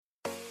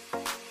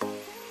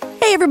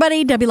Hey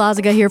everybody, Debbie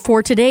Lazaga here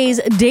for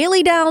today's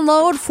daily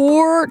download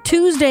for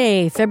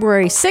Tuesday,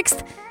 February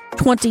 6th,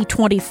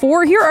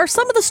 2024. Here are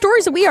some of the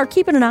stories that we are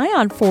keeping an eye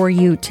on for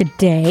you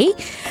today.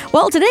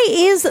 Well, today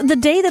is the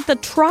day that the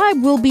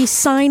tribe will be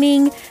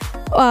signing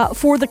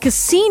for the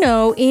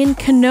casino in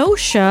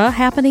Kenosha,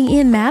 happening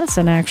in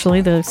Madison, actually,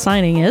 the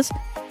signing is.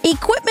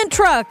 Equipment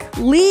truck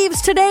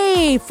leaves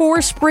today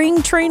for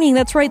spring training.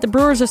 That's right, the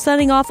Brewers are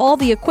sending off all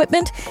the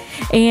equipment,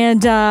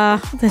 and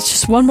that's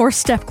just one more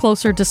step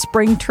closer to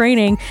spring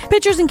training.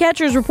 Pitchers and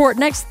catchers report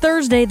next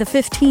Thursday, the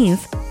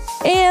 15th.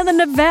 And the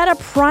Nevada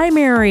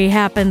primary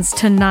happens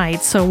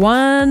tonight, so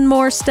one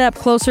more step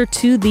closer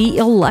to the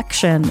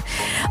election.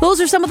 Those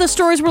are some of the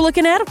stories we're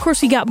looking at. Of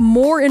course, we got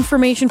more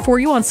information for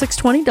you on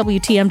 620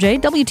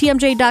 WTMJ,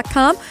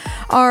 WTMJ.com,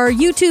 our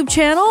YouTube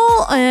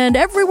channel, and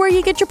everywhere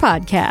you get your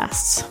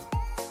podcasts.